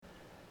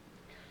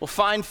Well,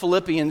 find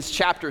Philippians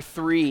chapter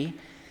 3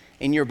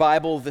 in your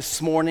Bible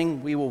this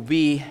morning. We will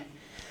be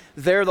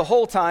there the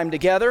whole time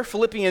together.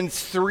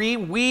 Philippians 3,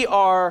 we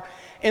are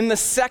in the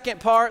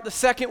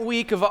second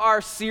week of our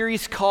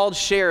series called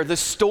Share. The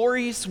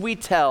stories we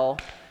tell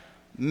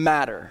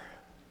matter.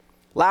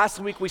 Last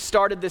week we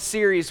started this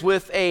series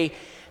with a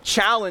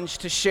challenge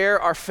to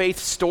share our faith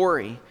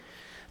story.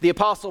 The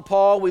Apostle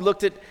Paul, we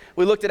looked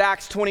at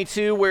Acts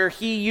 22, where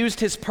he used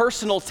his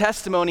personal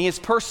testimony, his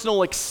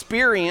personal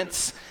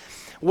experience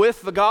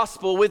with the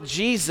gospel, with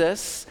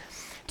Jesus,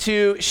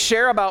 to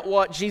share about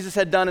what Jesus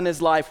had done in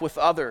his life with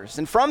others.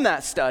 And from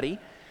that study,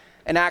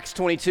 in Acts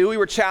 22, we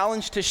were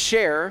challenged to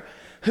share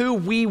who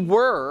we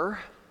were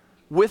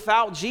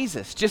without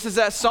Jesus. Just as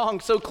that song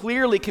so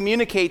clearly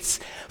communicates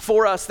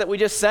for us that we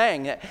just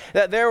sang,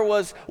 that there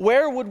was,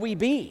 where would we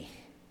be?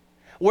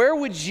 Where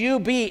would you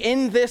be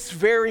in this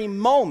very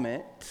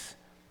moment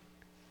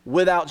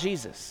without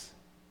Jesus?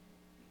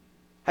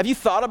 Have you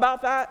thought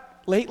about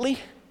that lately?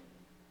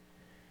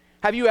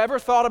 Have you ever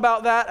thought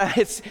about that?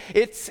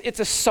 It's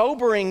a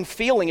sobering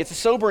feeling. It's a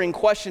sobering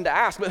question to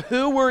ask. But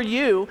who were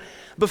you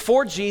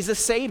before Jesus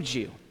saved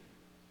you?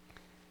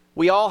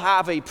 We all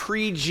have a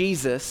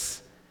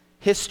pre-Jesus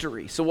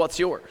history. So what's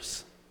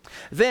yours?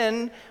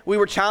 Then we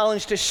were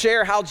challenged to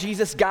share how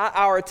Jesus got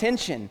our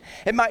attention.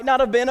 It might not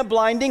have been a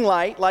blinding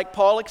light like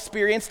Paul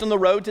experienced on the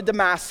road to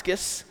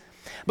Damascus,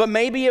 but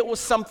maybe it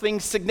was something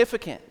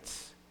significant.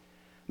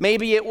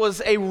 Maybe it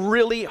was a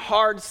really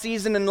hard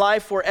season in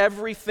life where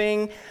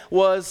everything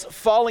was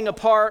falling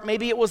apart.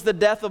 Maybe it was the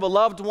death of a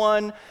loved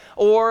one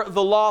or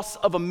the loss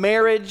of a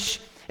marriage.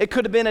 It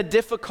could have been a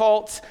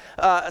difficult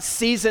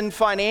season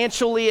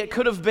financially. It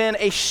could have been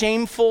a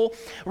shameful,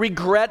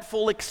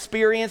 regretful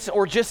experience,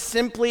 or just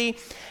simply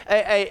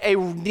a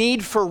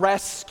need for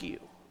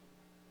rescue.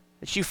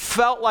 That you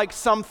felt like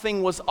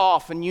something was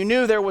off and you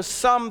knew there was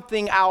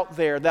something out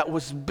there that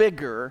was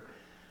bigger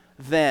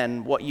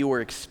than what you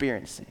were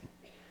experiencing.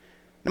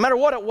 No matter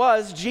what it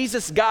was,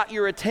 Jesus got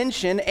your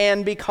attention,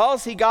 and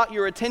because he got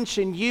your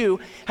attention, you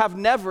have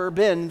never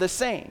been the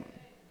same.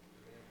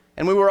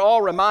 And we were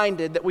all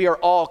reminded that we are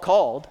all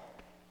called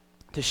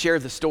to share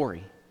the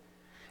story.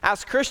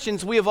 As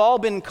Christians, we have all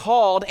been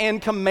called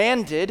and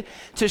commanded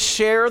to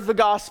share the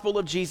gospel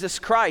of Jesus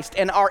Christ.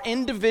 And our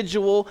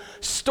individual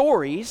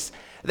stories,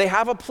 they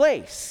have a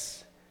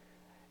place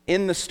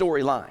in the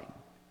storyline.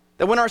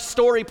 That when our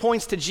story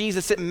points to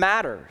Jesus, it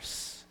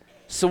matters.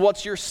 So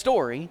what's your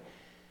story?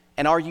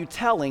 And are you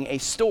telling a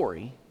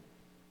story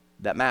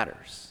that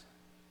matters?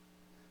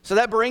 So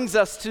that brings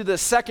us to the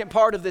second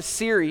part of this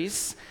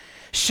series,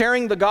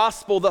 sharing the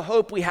gospel, the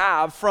hope we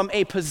have from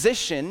a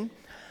position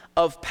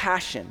of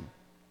passion.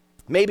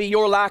 Maybe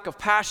your lack of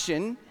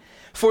passion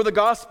for the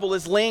gospel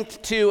is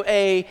linked to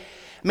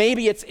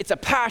maybe it's a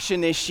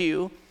passion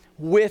issue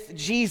with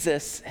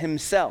Jesus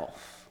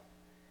himself.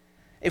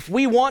 If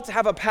we want to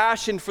have a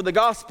passion for the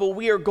gospel,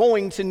 we are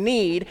going to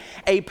need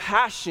a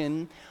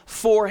passion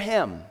for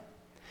him.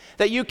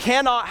 That you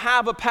cannot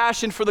have a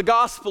passion for the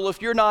gospel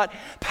if you're not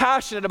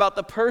passionate about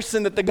the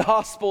person that the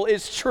gospel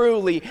is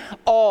truly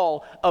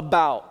all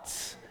about.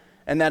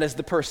 And that is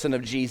the person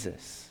of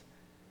Jesus.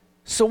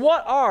 So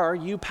what are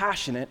you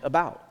passionate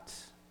about?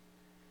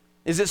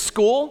 Is it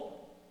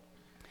school?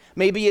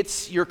 Maybe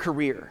it's your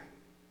career.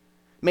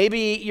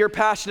 Maybe you're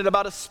passionate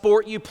about a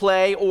sport you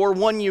play or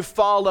one you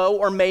follow,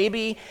 or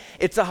maybe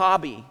it's a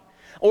hobby.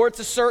 Or it's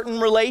a certain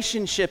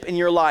relationship in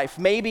your life.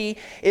 Maybe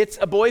it's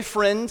a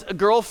boyfriend, a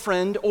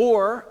girlfriend,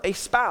 or a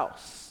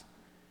spouse.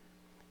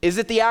 Is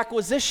it the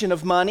acquisition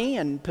of money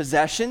and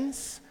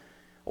possessions,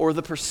 or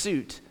the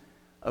pursuit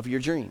of your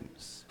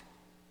dreams?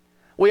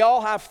 We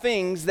all have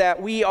things that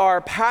we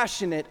are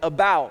passionate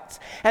about.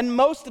 And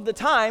most of the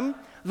time,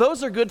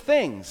 those are good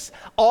things.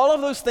 All of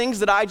those things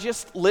that I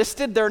just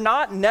listed, they're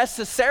not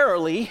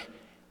necessarily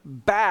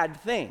bad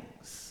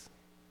things.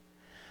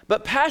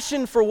 But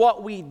passion for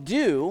what we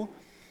do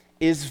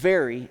is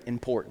very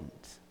important.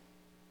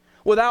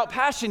 Without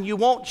passion, you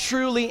won't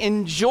truly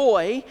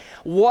enjoy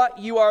what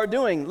you are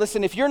doing.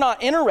 Listen, if you're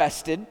not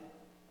interested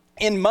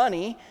in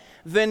money,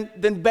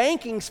 then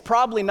banking's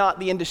probably not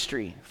the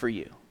industry for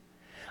you.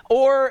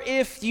 Or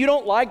if you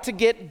don't like to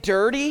get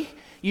dirty,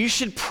 you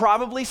should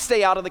probably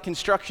stay out of the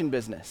construction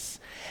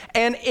business.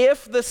 And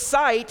if the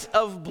sight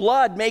of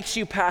blood makes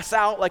you pass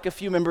out, like a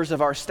few members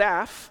of our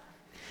staff,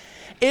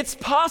 it's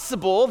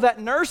possible that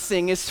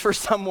nursing is for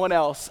someone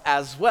else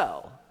as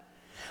well.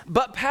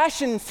 But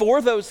passion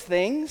for those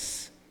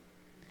things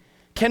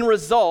can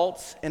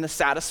result in a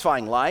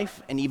satisfying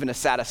life and even a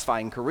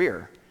satisfying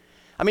career.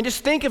 I mean,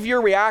 just think of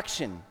your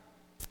reaction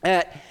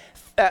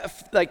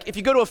like if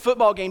you go to a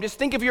football game, just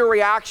think of your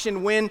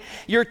reaction when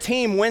your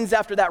team wins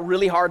after that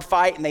really hard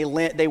fight and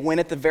they win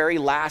at the very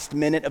last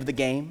minute of the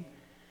game.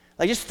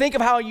 Like, just think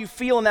of how you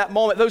feel in that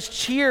moment. Those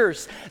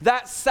cheers,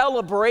 that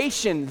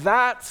celebration,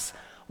 that's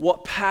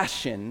what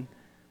passion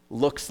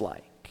looks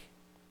like.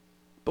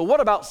 But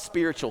what about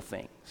spiritual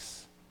things?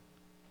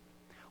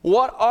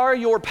 What are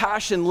your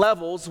passion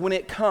levels when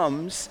it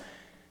comes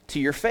to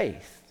your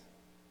faith?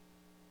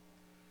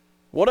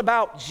 What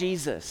about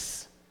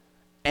Jesus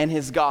and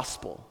his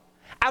gospel?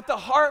 At the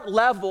heart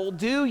level,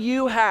 do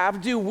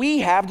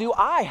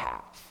I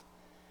have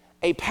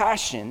a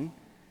passion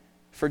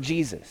for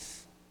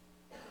Jesus?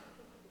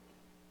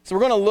 So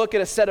we're going to look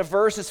at a set of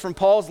verses from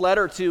Paul's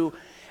letter to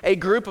a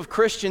group of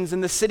Christians in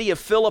the city of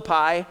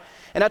Philippi.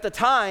 And at the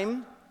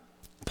time,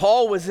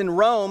 Paul was in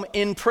Rome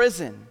in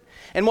prison.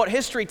 And what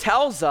history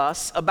tells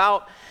us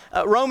about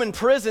Roman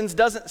prisons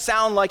doesn't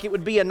sound like it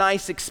would be a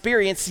nice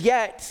experience.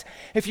 Yet,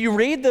 if you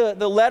read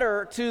the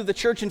letter to the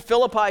church in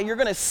Philippi, you're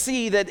going to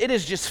see that it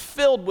is just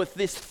filled with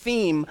this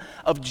theme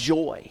of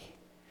joy.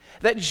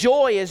 That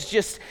joy is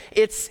just,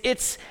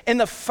 it's in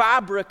the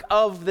fabric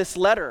of this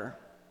letter.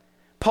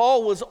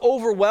 Paul was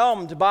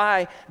overwhelmed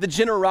by the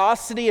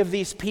generosity of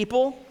these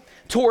people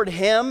toward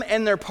him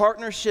and their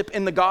partnership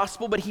in the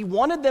gospel, but he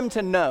wanted them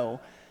to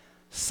know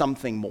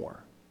something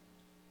more.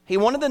 He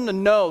wanted them to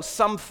know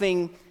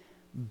something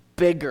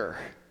bigger.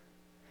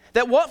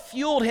 That what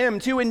fueled him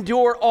to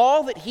endure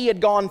all that he had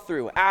gone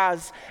through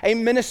as a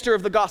minister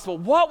of the gospel,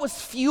 what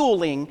was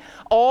fueling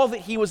all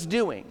that he was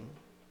doing?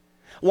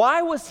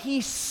 Why was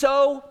he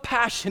so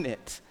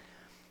passionate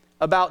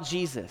about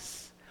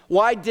Jesus?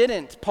 Why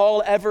didn't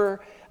Paul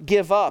ever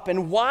give up?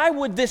 And why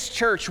would this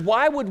church,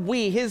 why would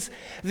we,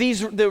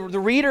 the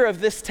reader of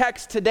this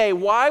text today,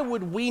 why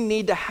would we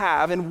need to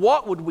have, and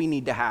what would we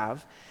need to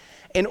have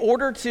in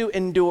order to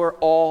endure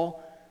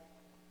all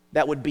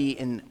that would be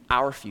in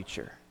our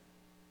future?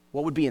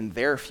 What would be in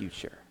their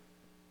future?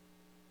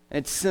 And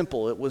it's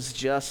simple. It was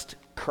just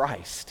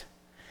Christ.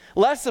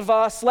 Less of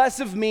us,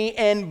 less of me,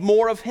 and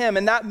more of him.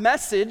 And that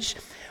message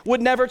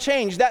would never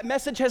change. That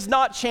message has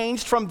not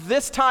changed from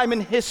this time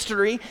in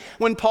history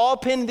when Paul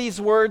penned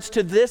these words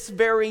to this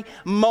very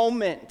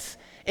moment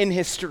in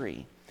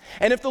history.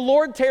 And if the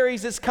Lord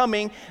tarries is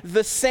coming,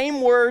 the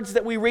same words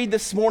that we read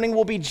this morning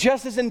will be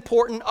just as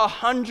important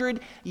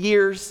 100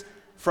 years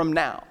from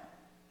now.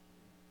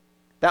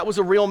 That was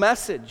a real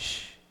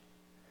message.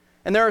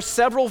 And there are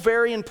several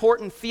very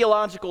important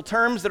theological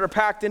terms that are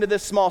packed into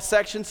this small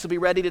section, so be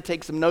ready to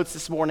take some notes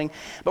this morning.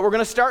 But we're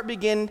going to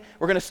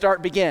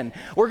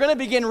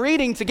begin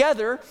reading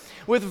together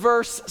with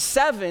verse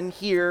 7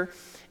 here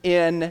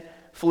in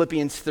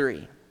Philippians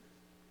 3.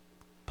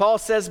 Paul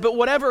says, "But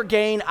whatever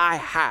gain I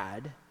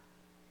had,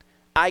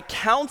 I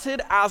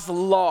counted as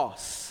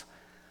loss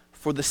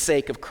for the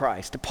sake of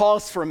Christ." To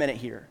pause for a minute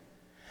here.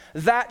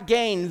 That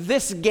gain,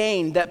 this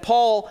gain that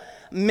Paul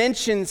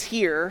mentions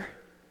here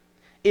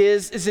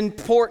is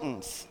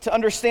important to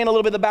understand a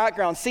little bit of the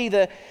background. See,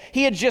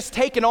 he had just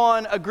taken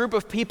on a group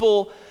of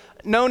people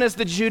known as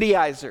the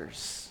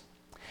Judaizers.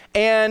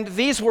 And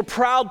these were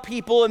proud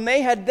people, and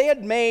they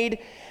had made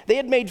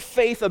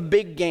faith a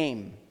big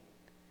game.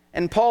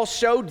 And Paul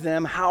showed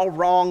them how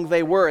wrong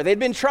they were. They'd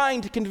been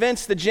trying to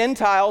convince the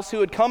Gentiles who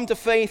had come to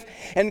faith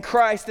in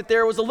Christ that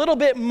there was a little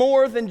bit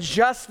more than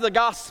just the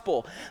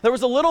gospel. There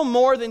was a little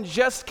more than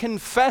just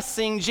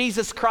confessing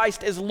Jesus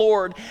Christ as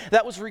Lord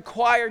that was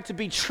required to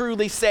be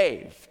truly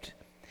saved.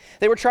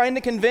 They were trying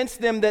to convince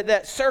them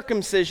that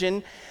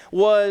circumcision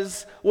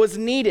was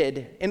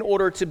needed in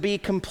order to be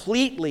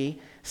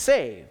completely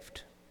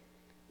saved,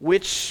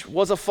 which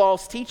was a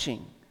false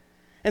teaching.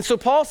 And so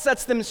Paul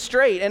sets them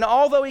straight. And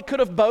although he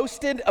could have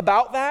boasted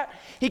about that,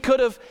 he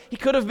could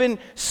have been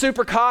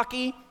super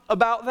cocky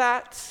about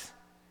that.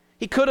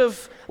 He could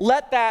have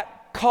let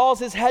that cause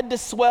his head to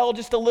swell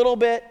just a little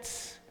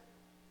bit.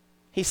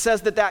 He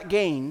says that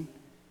gain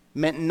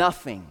meant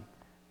nothing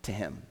to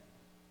him.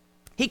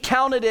 He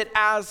counted it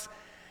as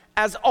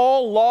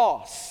all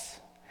loss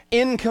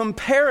in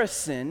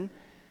comparison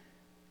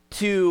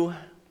to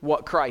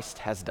what Christ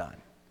has done.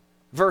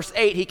 Verse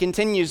 8, he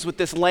continues with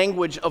this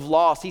language of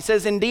loss. He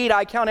says, "Indeed,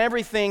 I count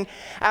everything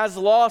as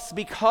loss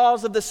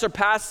because of the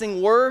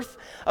surpassing worth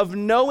of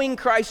knowing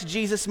Christ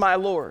Jesus my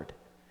Lord.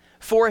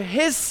 For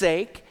his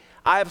sake,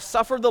 I have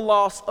suffered the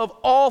loss of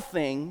all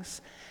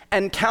things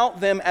and count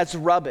them as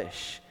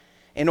rubbish,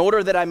 in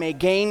order that I may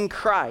gain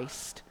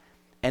Christ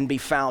and be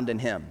found in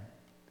him."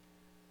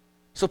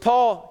 So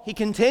Paul, he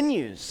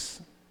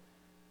continues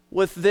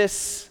with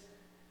this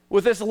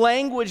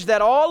language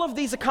that all of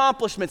the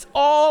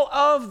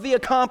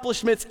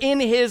accomplishments in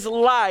his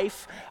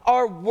life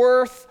are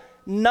worth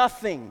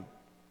nothing.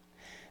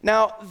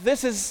 Now,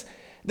 this is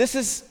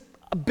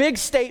a big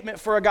statement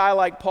for a guy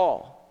like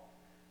Paul,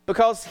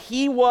 because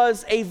he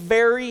was a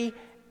very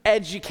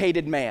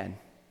educated man.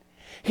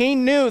 He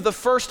knew the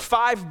first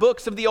 5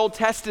 books of the Old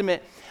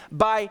Testament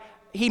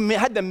he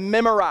had them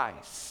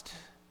memorized.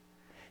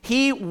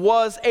 He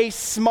was a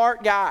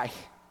smart guy.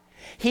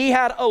 He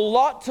had a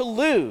lot to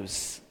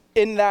lose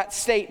in that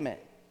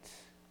statement.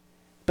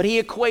 But he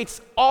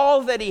equates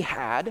all that he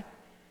had,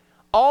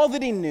 all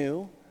that he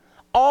knew,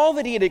 all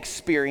that he had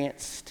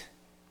experienced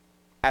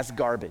as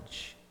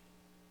garbage.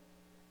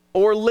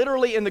 Or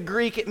literally in the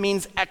Greek, it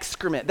means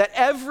excrement. That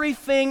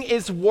everything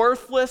is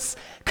worthless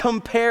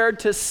compared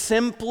to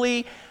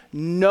simply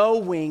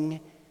knowing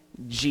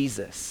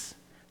Jesus.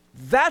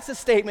 That's a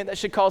statement that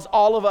should cause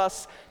all of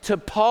us to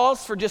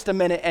pause for just a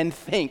minute and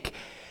think,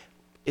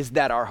 is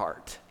that our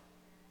heart?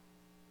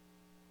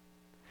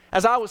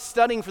 As I was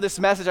studying for this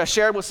message, I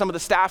shared with some of the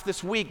staff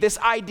this week, this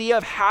idea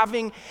of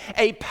having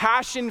a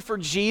passion for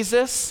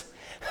Jesus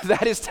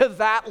that is to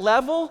that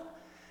level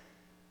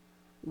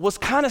was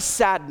kind of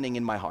saddening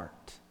in my heart.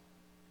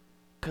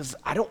 Because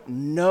I don't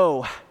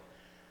know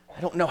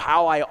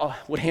how I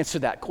would answer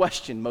that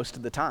question most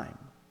of the time.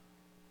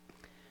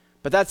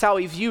 But that's how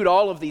he viewed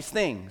all of these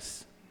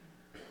things.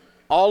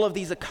 All of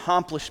these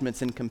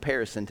accomplishments in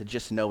comparison to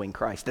just knowing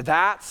Christ.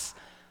 That's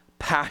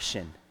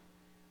passion.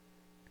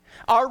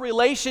 Our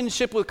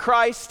relationship with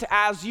Christ,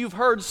 as you've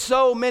heard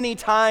so many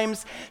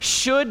times,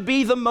 should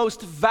be the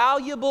most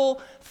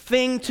valuable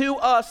thing to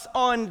us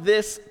on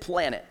this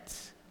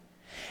planet.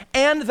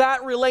 And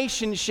that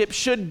relationship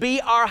should be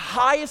our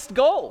highest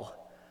goal.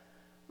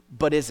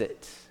 But is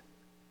it?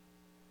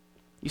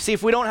 You see,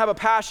 if we don't have a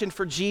passion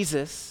for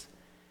Jesus,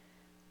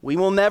 we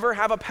will never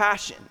have a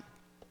passion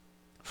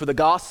for the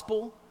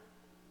gospel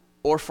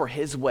or for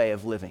his way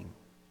of living.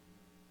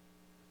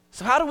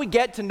 So how do we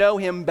get to know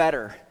him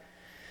better?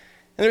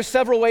 And there's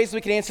several ways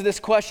we can answer this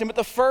question, but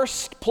the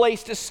first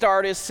place to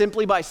start is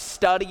simply by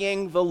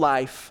studying the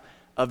life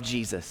of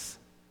Jesus.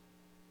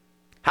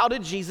 How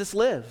did Jesus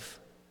live?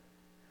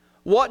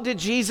 What did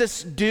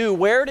Jesus do?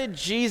 Where did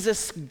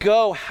Jesus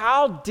go?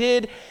 How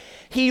did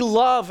he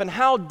love and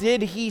how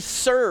did he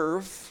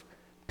serve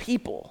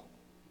people?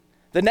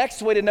 The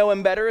next way to know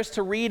him better is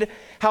to read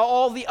how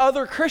all the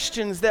other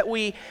Christians that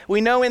we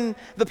know in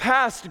the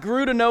past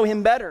grew to know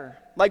him better,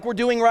 like we're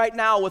doing right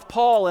now with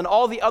Paul and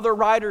all the other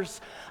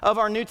writers of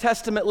our New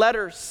Testament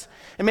letters.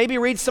 And maybe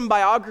read some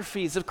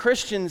biographies of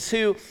Christians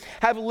who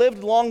have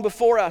lived long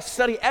before us.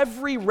 Study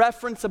every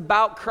reference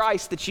about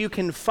Christ that you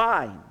can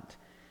find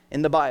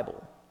in the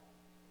Bible.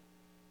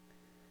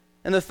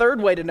 And the third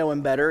way to know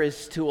him better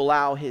is to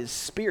allow his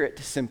Spirit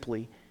to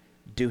simply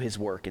do his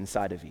work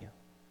inside of you.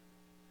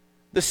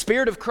 The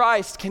Spirit of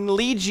Christ can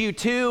lead you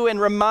to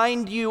and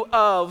remind you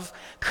of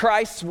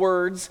Christ's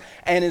words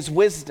and his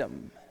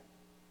wisdom.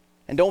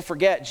 And don't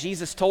forget,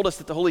 Jesus told us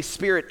that the Holy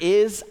Spirit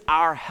is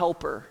our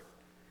helper.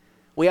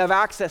 We have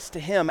access to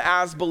him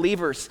as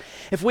believers.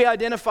 If we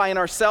identify in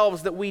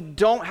ourselves that we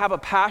don't have a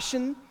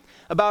passion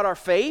about our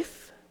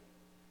faith,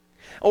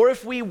 or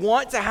if we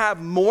want to have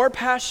more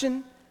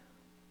passion,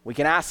 we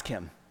can ask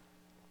him.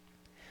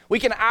 We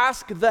can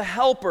ask the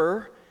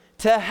helper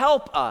to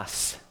help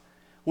us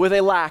with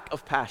a lack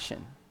of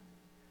passion.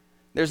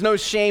 There's no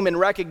shame in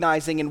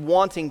recognizing and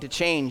wanting to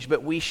change,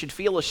 but we should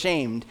feel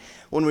ashamed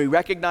when we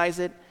recognize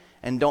it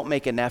and don't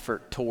make an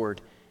effort toward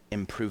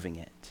improving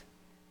it.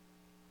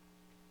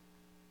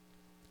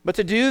 But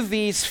to do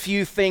these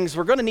few things,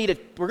 we're going to need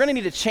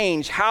to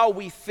change how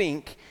we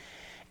think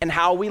and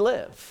how we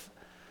live.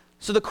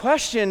 So the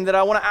question that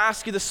I want to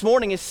ask you this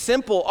morning is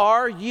simple.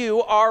 Are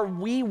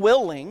we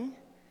willing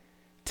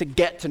to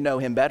get to know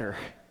him better?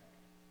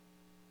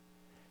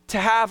 To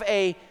have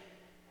a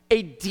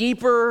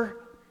deeper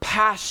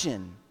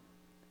passion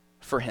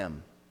for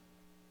him.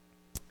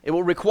 It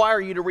will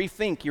require you to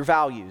rethink your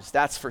values,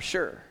 that's for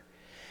sure.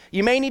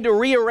 You may need to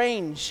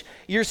rearrange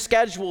your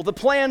schedule. The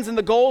plans and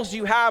the goals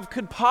you have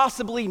could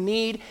possibly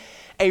need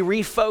a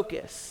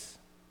refocus.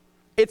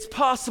 It's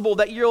possible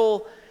that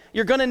you're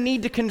going to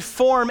need to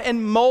conform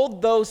and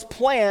mold those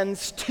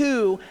plans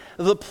to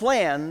the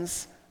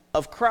plans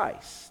of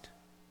Christ.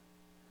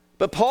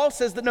 But Paul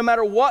says that no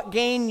matter what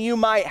gain you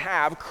might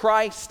have,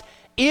 Christ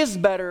is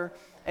better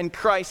and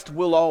Christ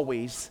will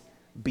always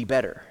be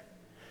better.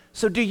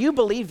 So do you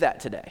believe that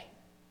today?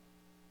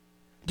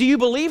 Do you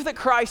believe that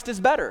Christ is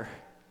better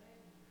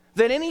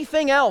than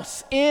anything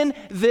else in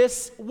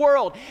this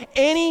world?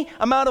 Any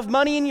amount of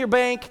money in your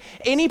bank,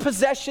 any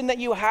possession that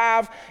you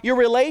have, your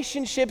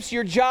relationships,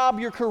 your job,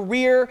 your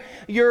career,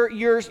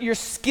 your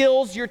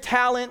skills, your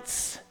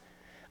talents.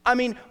 I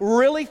mean,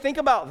 really think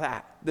about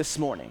that this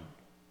morning.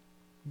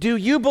 Do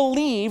you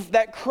believe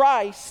that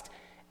Christ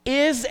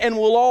is and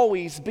will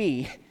always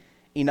be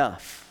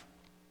enough?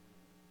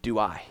 Do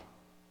I?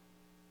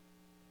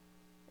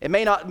 It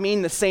may not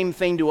mean the same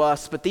thing to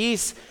us, but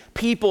these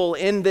people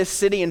in this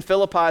city in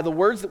Philippi, the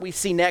words that we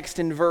see next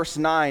in verse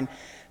 9,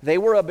 they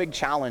were a big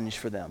challenge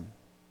for them.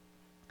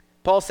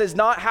 Paul says,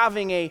 not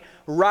having a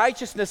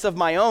righteousness of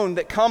my own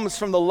that comes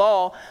from the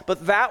law,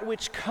 but that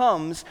which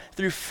comes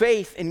through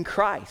faith in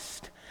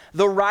Christ.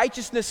 The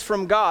righteousness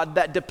from God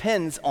that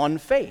depends on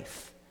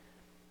faith.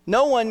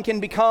 No one can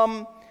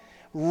become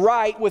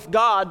right with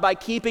God by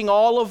keeping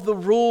all of the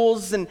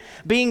rules and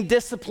being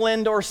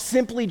disciplined or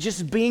simply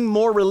just being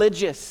more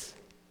religious.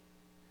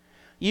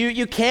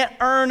 You can't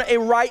earn a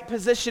right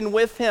position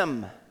with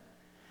him.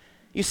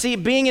 You see,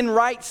 being in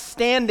right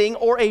standing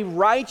or a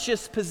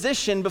righteous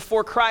position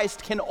before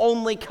Christ can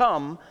only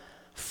come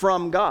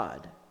from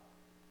God.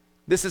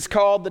 This is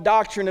called the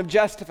doctrine of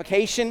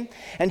justification,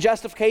 and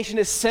justification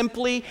is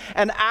simply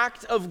an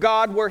act of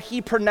God where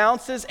he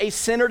pronounces a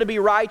sinner to be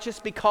righteous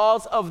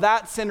because of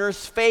that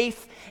sinner's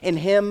faith in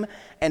him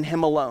and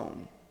him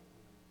alone.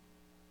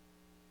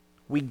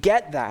 We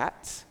get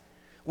that.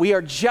 We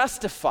are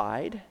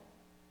justified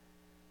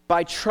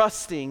by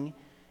trusting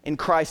in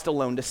Christ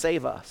alone to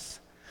save us.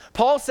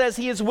 Paul says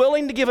he is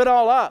willing to give it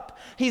all up.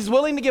 He's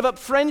willing to give up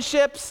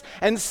friendships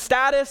and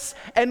status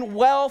and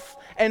wealth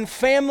and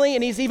family,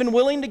 and he's even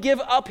willing to give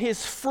up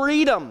his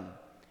freedom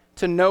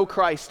to know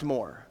Christ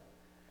more.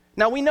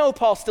 Now, we know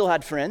Paul still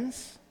had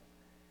friends.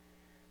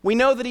 We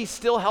know that he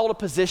still held a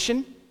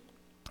position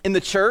in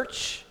the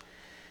church.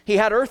 He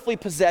had earthly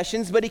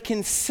possessions, but he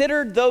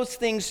considered those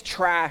things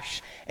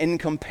trash in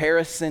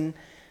comparison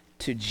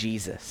to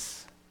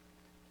Jesus.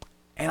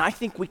 And I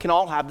think we can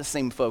all have the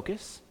same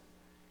focus,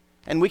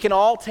 and we can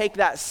all take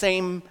that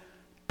same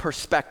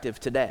perspective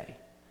today.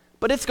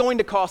 But it's going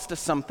to cost us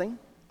something.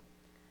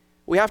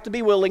 We have to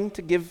be willing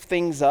to give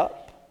things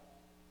up.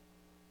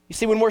 You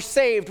see, when we're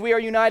saved, we are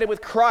united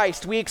with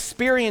Christ. We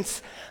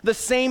experience the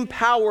same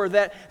power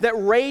that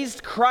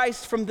raised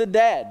Christ from the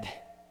dead.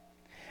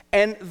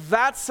 And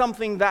that's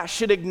something that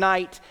should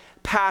ignite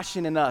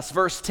passion in us.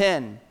 Verse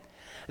 10,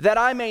 that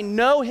I may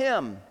know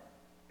him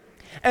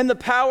and the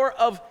power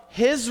of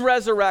his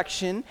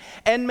resurrection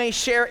and may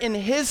share in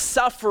his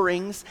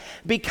sufferings,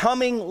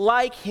 becoming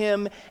like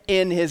him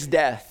in his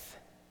death.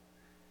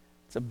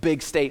 It's a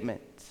big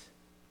statement.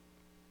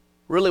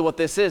 Really what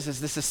this is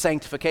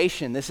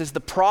sanctification. This is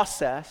the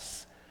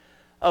process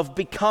of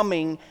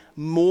becoming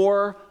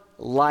more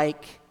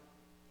like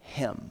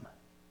him.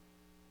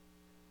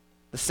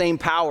 The same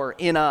power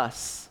in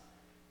us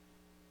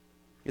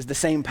is the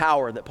same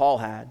power that Paul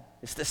had.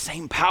 It's the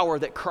same power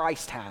that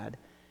Christ had,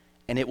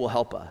 and it will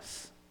help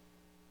us.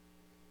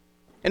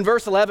 In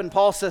verse 11,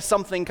 Paul says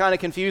something kind of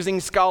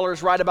confusing.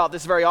 Scholars write about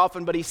this very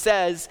often, but he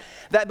says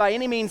that by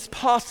any means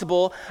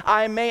possible,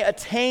 I may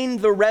attain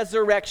the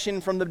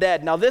resurrection from the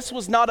dead. Now, this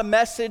was not a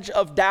message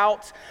of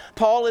doubt.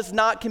 Paul is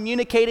not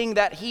communicating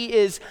that he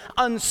is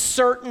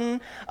uncertain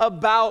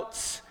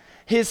about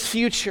his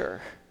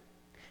future.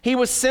 He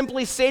was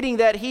simply stating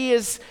that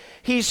he's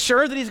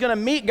sure that he's going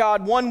to meet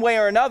God one way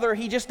or another.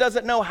 He just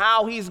doesn't know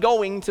how he's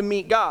going to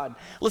meet God.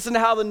 Listen to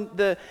how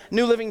the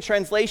New Living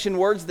Translation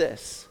words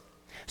this.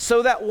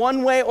 So that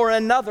one way or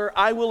another,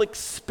 I will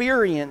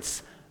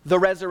experience the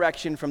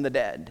resurrection from the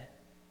dead.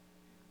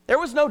 There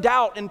was no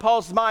doubt in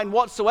Paul's mind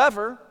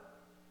whatsoever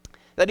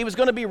that he was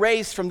going to be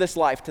raised from this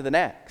life to the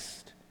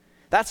next.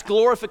 That's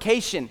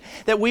glorification,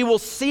 that we will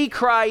see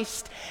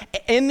Christ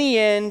in the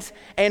end,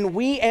 and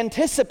we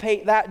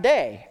anticipate that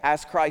day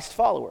as Christ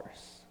followers.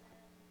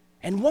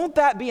 And won't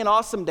that be an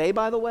awesome day,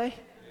 by the way?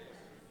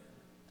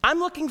 I'm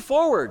looking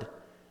forward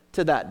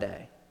to that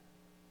day.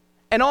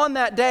 And on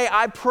that day,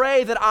 I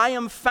pray that I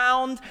am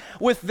found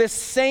with this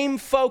same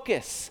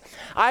focus.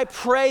 I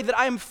pray that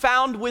I am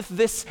found with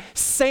this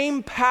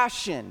same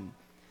passion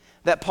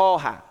that Paul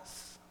has.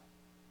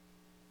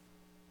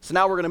 So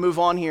now we're going to move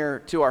on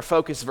here to our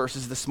focus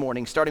verses this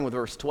morning, starting with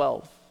verse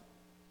 12.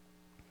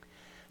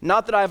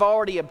 Not that I've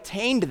already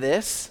obtained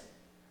this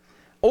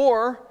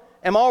or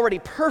am already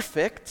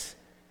perfect,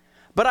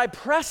 but I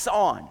press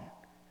on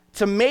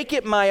to make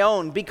it my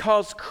own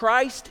because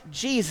Christ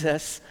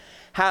Jesus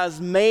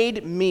has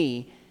made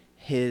me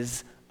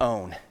his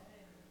own.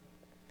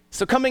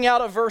 So coming out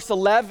of verse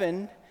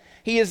 11,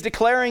 he is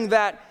declaring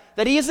that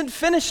he isn't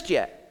finished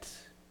yet,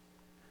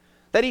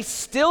 that he's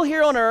still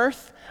here on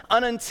earth,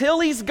 and until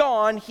he's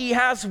gone, he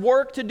has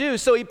work to do.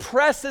 So he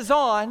presses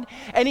on,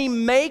 and he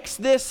makes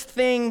this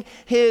thing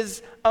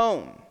his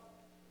own.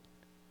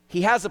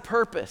 He has a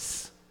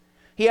purpose.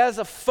 He has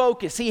a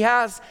focus. He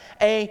has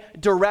a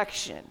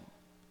direction.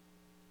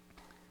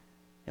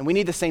 And we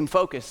need the same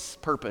focus,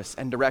 purpose,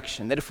 and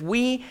direction. That if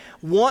we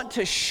want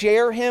to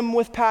share him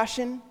with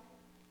passion,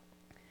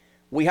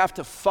 we have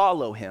to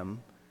follow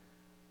him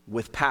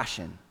with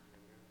passion.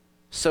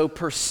 So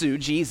pursue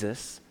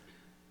Jesus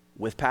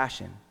with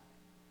passion.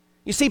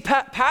 You see,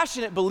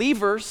 passionate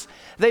believers,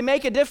 they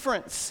make a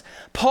difference.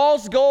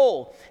 Paul's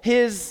goal,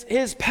 his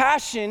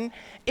passion,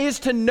 is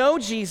to know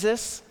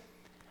Jesus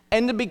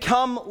and to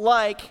become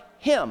like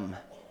him.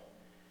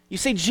 You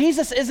see,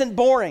 Jesus isn't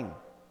boring.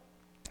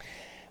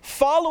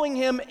 Following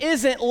him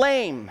isn't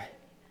lame.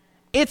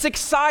 It's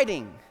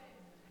exciting.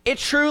 It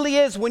truly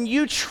is. When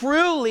you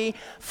truly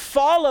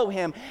follow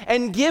him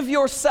and give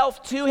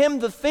yourself to him,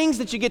 the things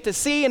that you get to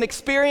see and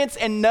experience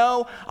and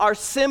know are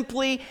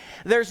simply,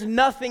 there's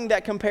nothing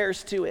that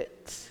compares to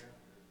it.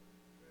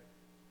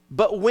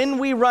 But when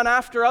we run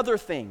after other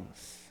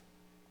things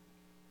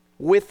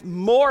with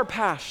more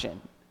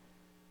passion,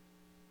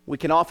 we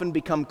can often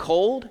become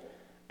cold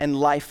and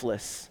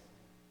lifeless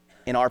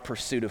in our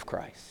pursuit of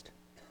Christ.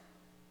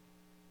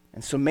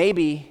 And so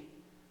maybe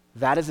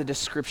that is a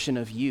description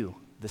of you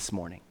this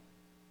morning.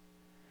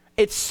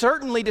 It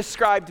certainly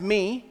described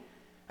me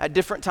at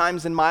different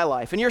times in my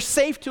life. And you're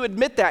safe to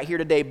admit that here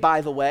today,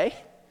 by the way.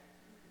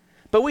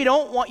 But we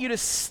don't want you to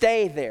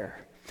stay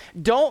there.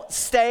 Don't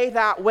stay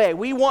that way.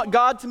 We want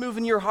God to move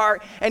in your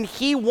heart, and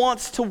he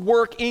wants to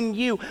work in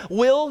you.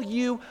 Will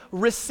you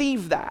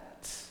receive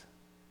that?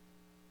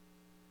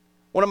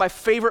 One of my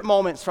favorite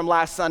moments from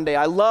last Sunday,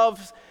 I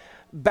love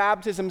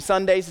Baptism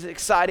Sundays, is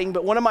exciting,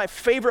 but one of my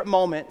favorite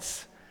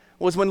moments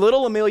was when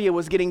little Amelia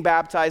was getting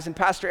baptized, and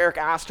Pastor Eric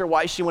asked her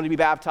why she wanted to be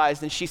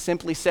baptized, and she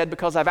simply said,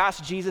 because I've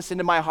asked Jesus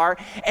into my heart,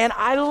 and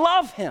I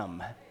love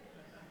him.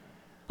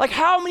 Like,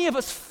 how many of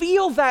us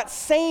feel that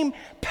same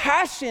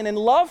passion and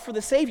love for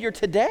the Savior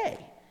today?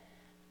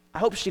 I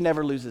hope she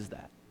never loses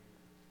that.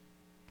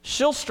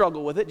 She'll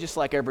struggle with it just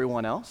like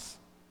everyone else.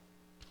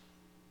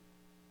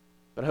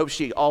 But I hope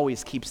she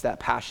always keeps that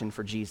passion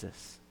for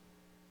Jesus.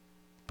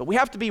 But we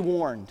have to be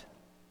warned.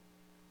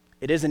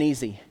 It isn't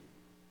easy.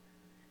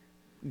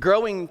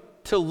 Growing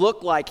to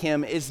look like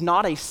him is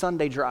not a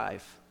Sunday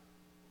drive.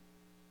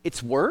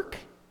 It's work,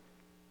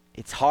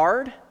 it's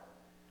hard,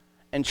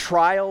 and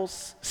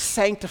trials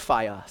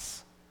sanctify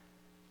us.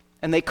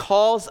 And they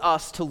cause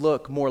us to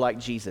look more like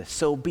Jesus.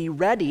 So be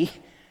ready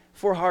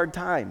for hard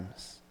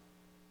times.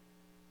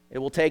 It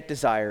will take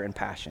desire and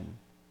passion.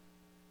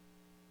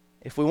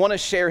 If we want to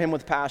share him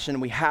with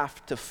passion, we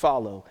have to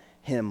follow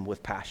him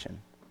with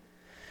passion.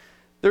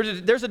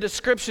 There's a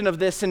description of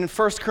this in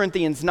 1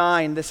 Corinthians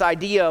 9, this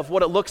idea of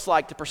what it looks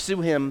like to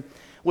pursue him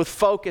with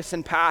focus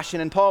and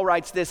passion. And Paul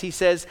writes this, he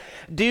says,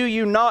 "Do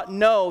you not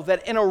know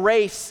that in a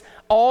race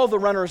all the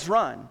runners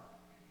run,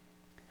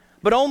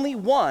 but only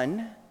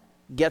one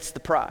gets the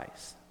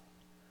prize?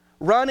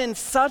 Run in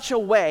such a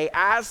way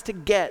as to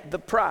get the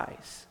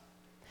prize.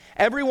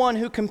 Everyone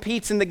who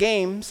competes in the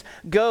games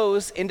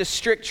goes into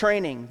strict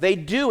training. They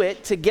do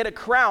it to get a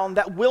crown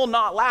that will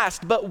not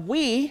last, but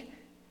we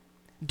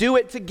do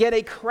it to get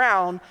a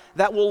crown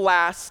that will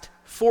last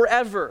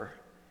forever.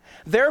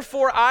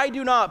 Therefore,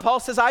 Paul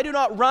says, I do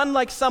not run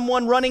like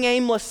someone running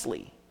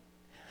aimlessly.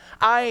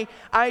 I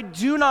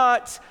do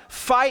not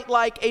fight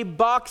like a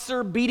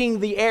boxer beating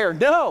the air.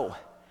 No,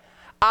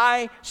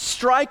 I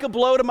strike a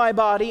blow to my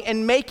body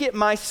and make it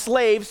my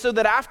slave so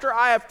that after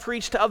I have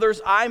preached to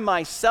others, I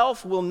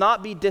myself will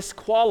not be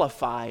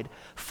disqualified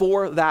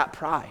for that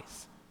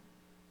prize."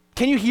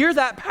 Can you hear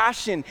that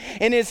passion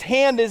in his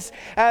hand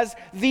as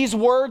these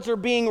words are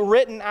being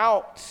written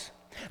out?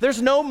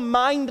 There's no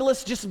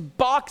mindless just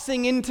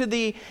boxing into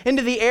the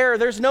air.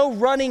 There's no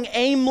running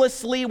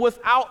aimlessly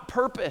without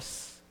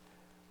purpose.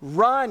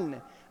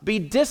 Run, be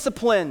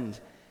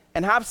disciplined,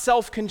 and have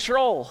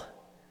self-control.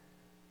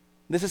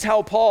 This is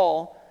how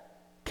Paul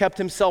kept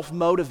himself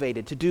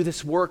motivated to do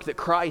this work that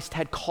Christ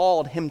had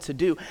called him to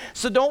do.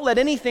 So don't let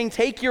anything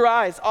take your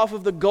eyes off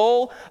of the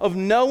goal of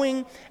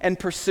knowing and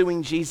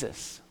pursuing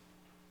Jesus.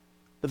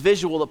 The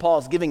visual that Paul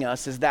is giving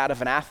us is that of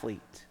an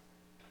athlete.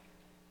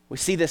 We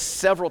see this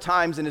several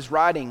times in his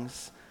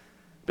writings.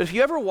 But if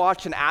you ever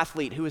watch an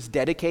athlete who is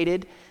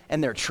dedicated in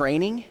their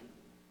training,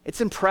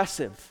 it's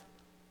impressive.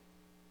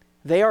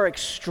 They are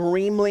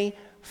extremely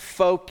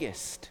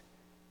focused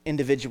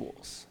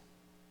individuals.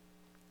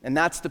 And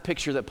that's the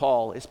picture that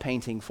Paul is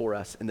painting for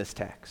us in this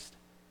text.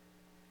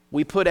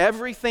 We put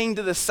everything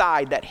to the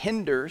side that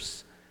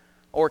hinders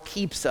or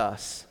keeps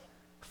us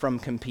from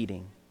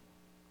competing.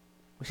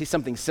 We see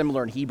something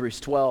similar in Hebrews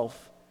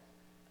 12.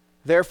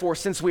 Therefore,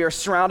 since we are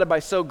surrounded by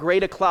so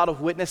great a cloud of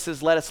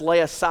witnesses, let us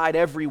lay aside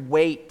every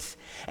weight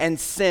and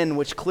sin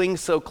which clings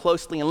so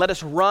closely, and let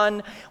us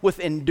run with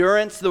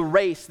endurance the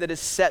race that is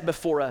set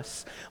before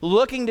us,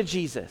 looking to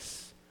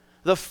Jesus,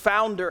 the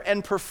founder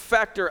and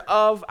perfecter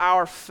of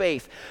our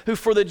faith, who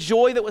for the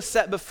joy that was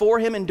set before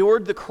him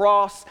endured the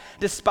cross,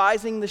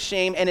 despising the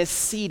shame, and is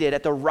seated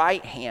at the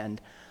right hand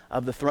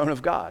of the throne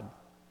of God.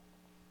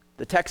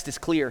 The text is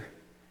clear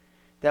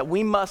that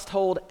we must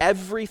hold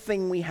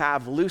everything we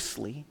have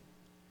loosely,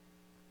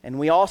 and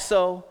we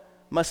also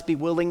must be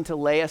willing to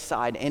lay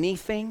aside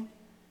anything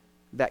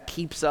that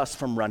keeps us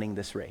from running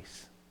this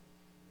race.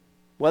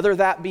 Whether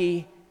that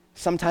be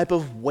some type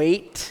of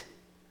weight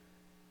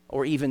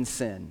or even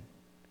sin.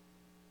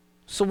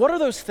 So what are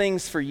those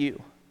things for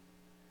you?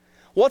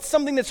 What's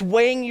something that's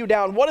weighing you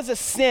down? What is a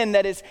sin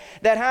that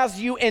has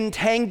you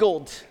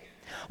entangled?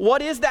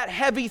 What is that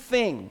heavy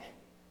thing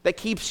that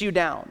keeps you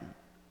down?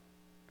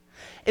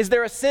 Is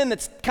there a sin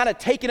that's kind of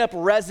taken up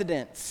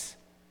residence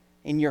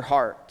in your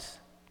heart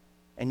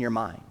and your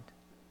mind?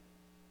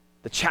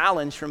 The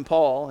challenge from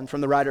Paul and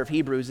from the writer of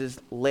Hebrews is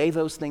lay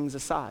those things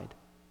aside.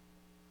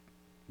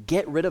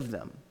 Get rid of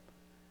them.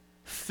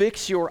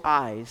 Fix your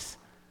eyes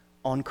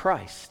on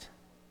Christ.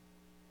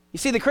 You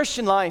see, the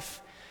Christian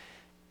life,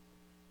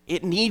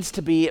 it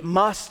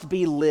must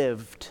be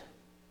lived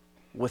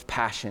with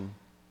passion.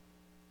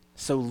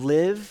 So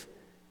live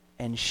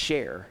and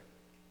share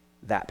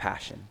that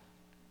passion.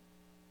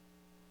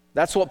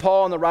 That's what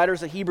Paul and the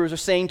writers of Hebrews are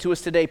saying to us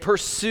today.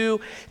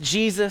 Pursue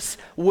Jesus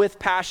with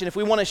passion. If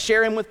we want to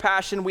share him with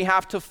passion, we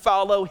have to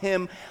follow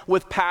him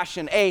with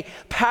passion. A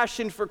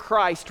passion for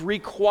Christ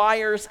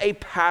requires a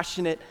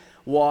passionate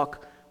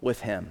walk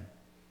with him.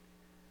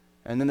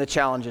 And then the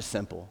challenge is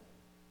simple.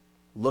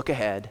 Look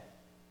ahead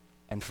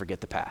and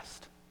forget the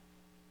past.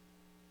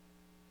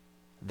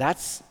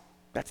 That's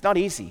not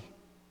easy.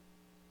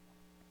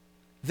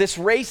 This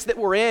race that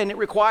we're in, it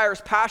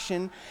requires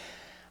passion.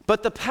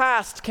 But the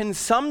past can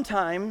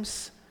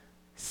sometimes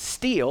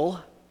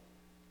steal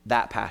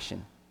that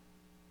passion.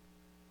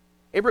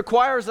 It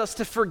requires us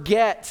to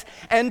forget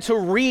and to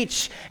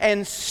reach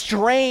and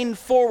strain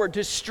forward,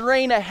 to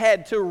strain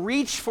ahead, to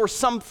reach for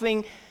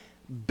something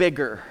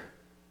bigger.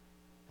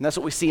 And that's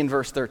what we see in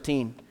verse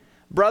 13.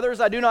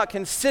 Brothers, I do not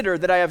consider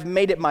that I have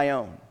made it my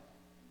own.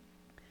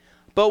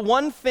 But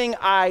one thing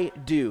I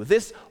do.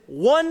 This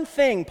one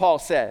thing, Paul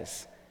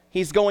says,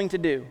 he's going to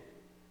do.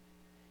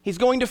 He's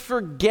going to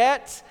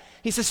forget.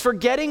 He says,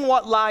 forgetting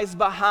what lies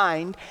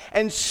behind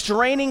and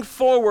straining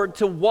forward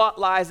to what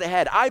lies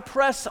ahead. I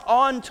press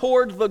on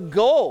toward the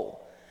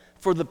goal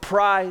for the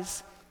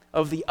prize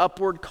of the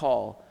upward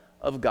call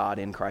of God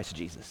in Christ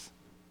Jesus.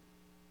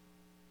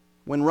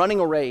 When running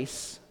a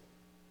race,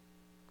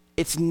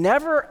 it's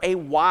never a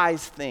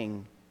wise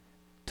thing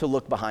to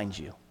look behind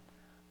you.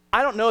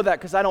 I don't know that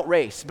because I don't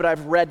race, but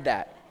I've read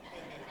that.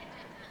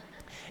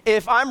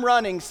 If I'm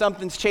running,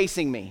 something's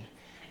chasing me,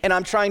 and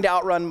I'm trying to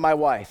outrun my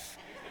wife.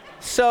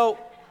 So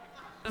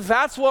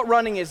that's what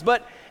running is.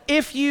 But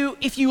if you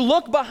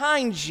look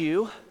behind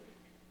you,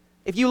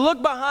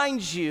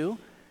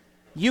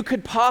 you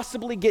could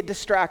possibly get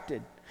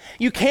distracted.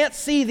 You can't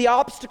see the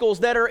obstacles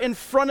that are in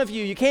front of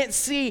you. You can't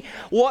see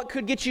what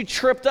could get you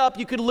tripped up.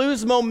 You could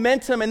lose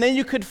momentum and then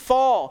you could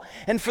fall.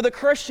 And for the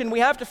Christian, we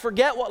have to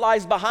forget what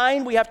lies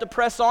behind. We have to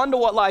press on to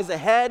what lies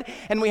ahead.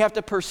 And we have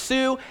to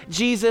pursue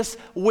Jesus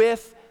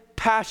with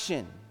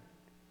passion.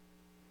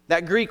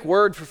 That Greek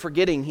word for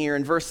forgetting here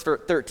in verse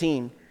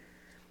 13,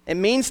 it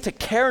means to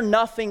care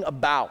nothing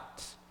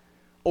about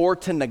or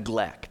to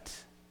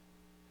neglect.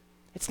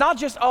 It's not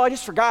just, I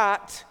just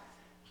forgot.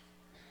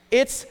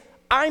 It's,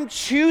 I'm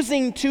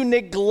choosing to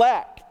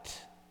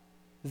neglect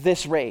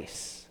this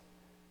race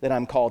that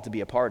I'm called to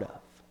be a part of.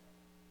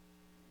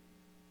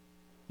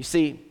 You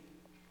see,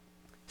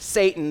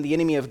 Satan, the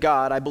enemy of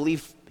God, I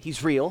believe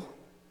he's real,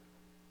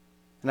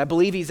 and I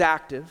believe he's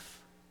active.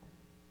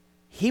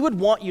 He would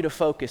want you to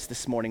focus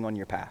this morning on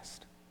your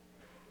past.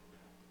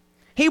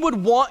 He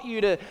would want you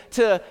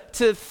to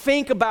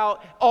think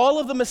about all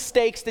of the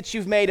mistakes that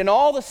you've made and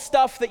all the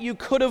stuff that you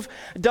could have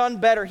done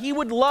better. He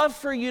would love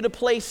for you to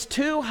place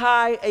too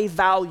high a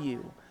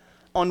value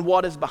on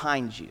what is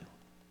behind you.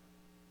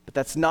 But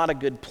that's not a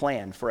good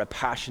plan for a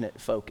passionate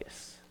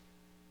focus.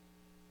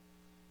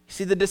 You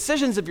see, the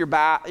decisions of your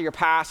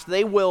past,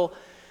 they will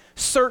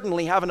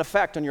certainly have an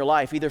effect on your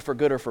life, either for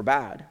good or for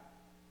bad.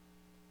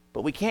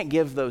 But we can't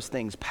give those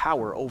things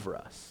power over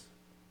us.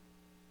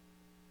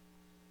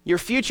 Your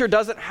future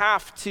doesn't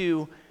have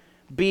to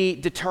be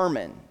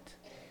determined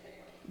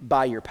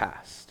by your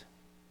past.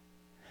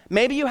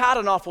 Maybe you had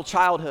an awful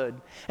childhood,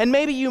 and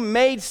maybe you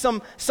made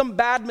some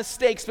bad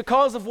mistakes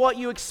because of what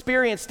you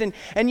experienced,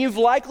 and you've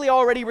likely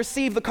already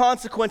received the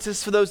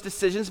consequences for those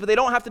decisions, but they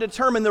don't have to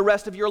determine the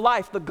rest of your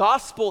life. The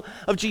gospel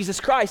of Jesus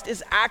Christ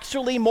is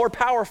actually more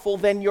powerful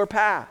than your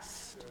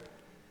past.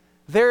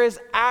 There is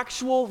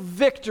actual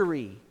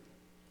victory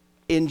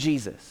in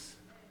Jesus.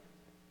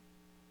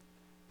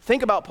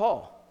 Think about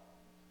Paul.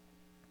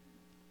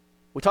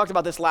 We talked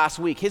about this last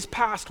week. His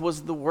past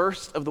was the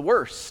worst of the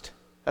worst.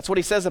 That's what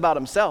he says about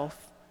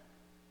himself.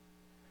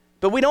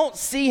 But we don't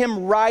see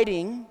him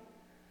writing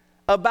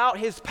about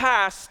his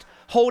past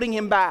holding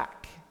him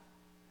back.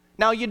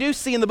 Now, you do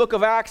see in the book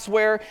of Acts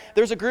where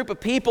there's a group of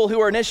people who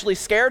are initially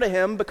scared of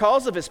him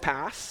because of his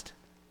past.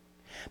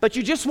 But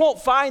you just won't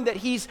find that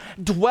he's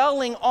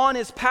dwelling on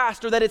his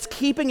past or that it's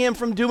keeping him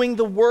from doing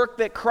the work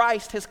that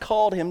Christ has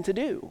called him to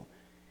do.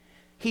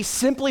 He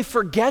simply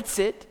forgets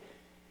it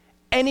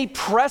and he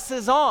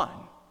presses on.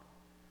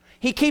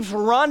 He keeps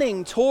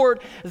running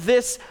toward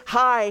this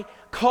high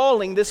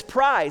calling, this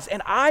prize.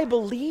 And I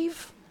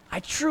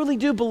truly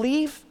do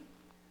believe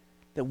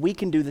that we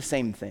can do the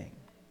same thing.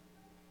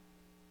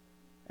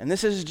 And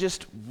this is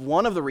just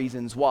one of the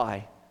reasons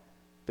why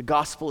the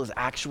gospel is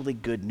actually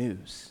good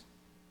news.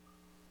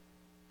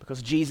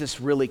 Because Jesus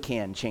really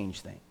can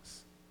change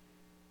things.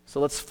 So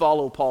let's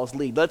follow Paul's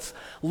lead. Let's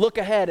look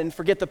ahead and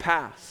forget the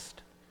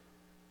past.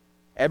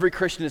 Every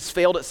Christian has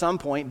failed at some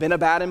point, been a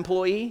bad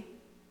employee.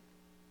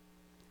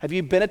 Have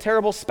you been a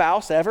terrible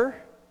spouse ever?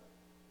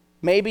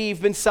 Maybe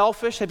you've been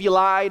selfish. Have you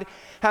lied?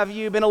 Have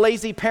you been a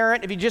lazy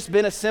parent? Have you just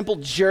been a simple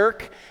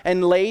jerk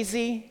and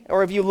lazy?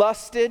 Or have you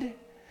lusted?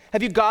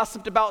 Have you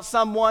gossiped about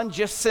someone,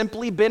 just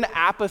simply been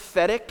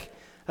apathetic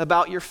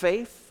about your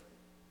faith?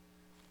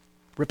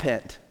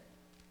 Repent.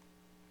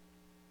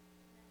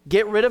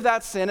 Get rid of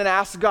that sin and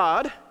ask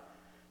God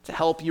to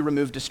help you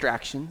remove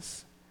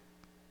distractions.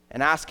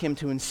 And ask him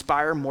to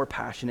inspire more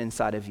passion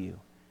inside of you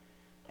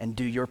and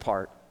do your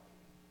part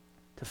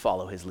to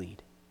follow his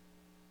lead.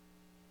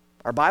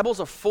 Our Bibles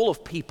are full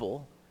of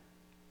people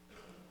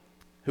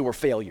who were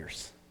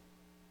failures.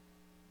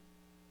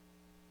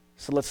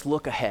 So let's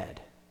look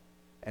ahead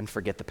and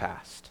forget the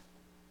past.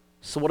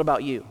 So what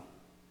about you?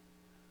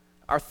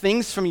 Are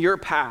things from your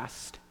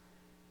past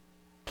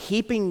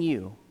keeping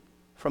you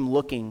from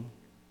looking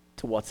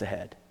to what's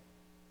ahead?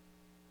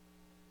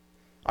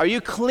 Are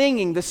you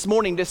clinging this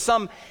morning to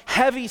some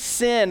heavy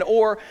sin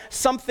or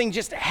something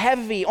just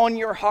heavy on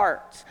your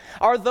heart?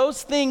 Are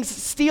those things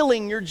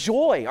stealing your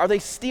joy? Are they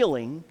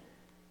stealing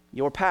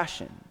your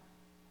passion?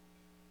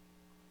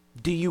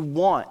 Do you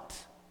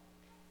want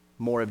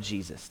more of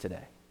Jesus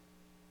today?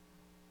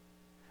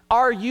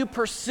 Are you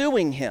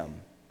pursuing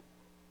him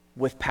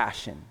with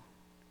passion?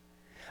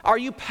 Are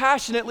you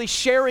passionately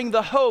sharing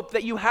the hope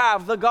that you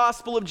have, the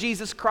gospel of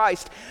Jesus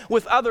Christ,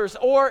 with others?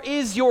 Or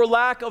is your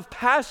lack of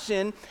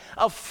passion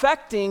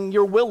affecting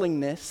your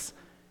willingness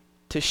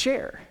to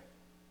share?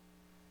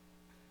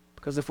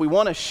 Because if we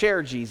want to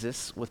share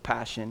Jesus with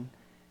passion,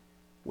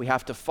 we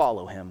have to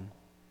follow him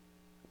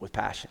with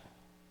passion.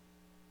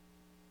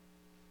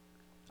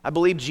 I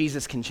believe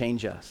Jesus can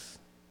change us.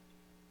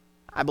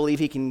 I believe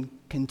he can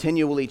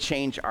continually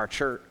change our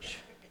church.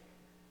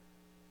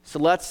 So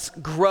let's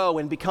grow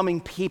in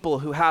becoming people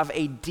who have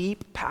a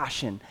deep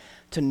passion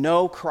to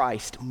know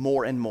Christ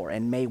more and more.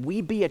 And may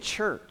we be a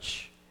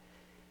church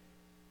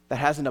that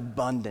has an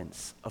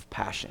abundance of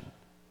passion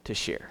to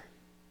share.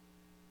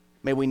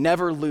 May we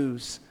never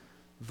lose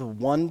the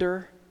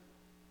wonder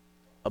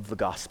of the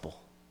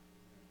gospel.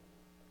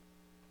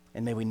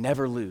 And may we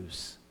never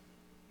lose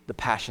the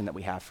passion that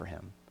we have for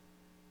him.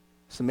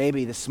 So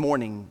maybe this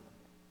morning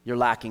you're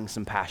lacking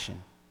some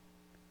passion.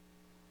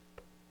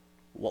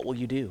 What will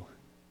you do?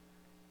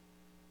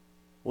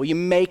 Will you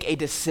make a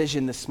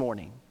decision this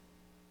morning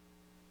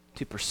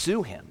to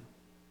pursue him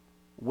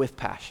with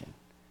passion?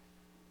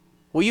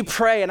 Will you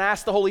pray and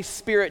ask the Holy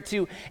Spirit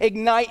to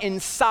ignite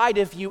inside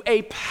of you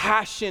a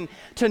passion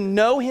to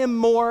know him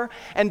more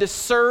and to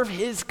serve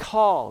his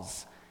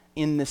cause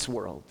in this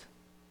world?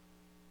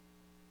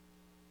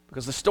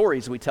 Because the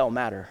stories we tell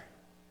matter.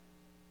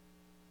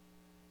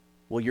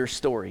 Will your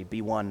story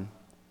be one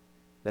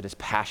that is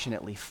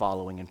passionately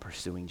following and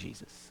pursuing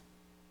Jesus?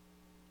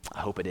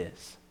 I hope it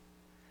is.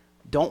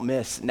 Don't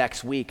miss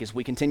next week as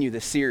we continue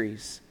this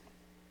series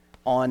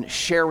on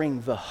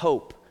sharing the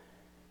hope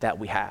that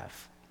we have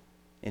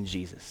in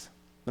Jesus.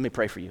 Let me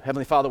pray for you.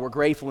 Heavenly Father, we're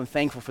grateful and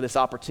thankful for this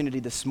opportunity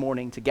this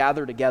morning to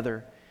gather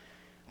together.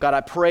 God,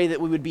 I pray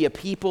that we would be a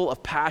people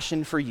of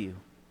passion for you,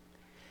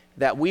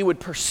 that we would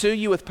pursue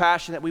you with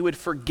passion, that we would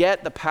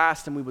forget the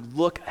past and we would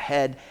look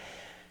ahead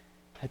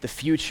at the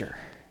future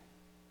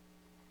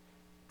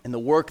and the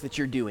work that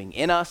you're doing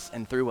in us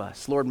and through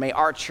us. Lord, may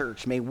our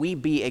church, may we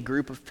be a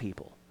group of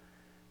people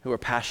who are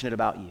passionate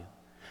about you,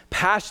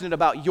 passionate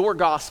about your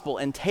gospel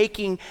and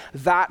taking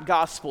that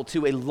gospel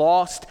to a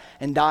lost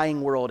and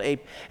dying world, a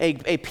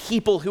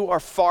people who are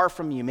far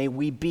from you. May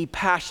we be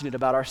passionate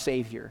about our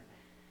Savior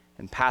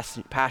and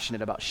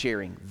passionate about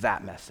sharing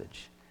that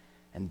message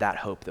and that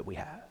hope that we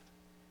have.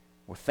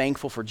 We're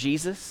thankful for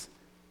Jesus,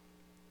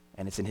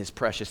 and it's in his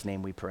precious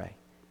name we pray.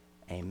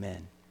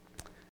 Amen.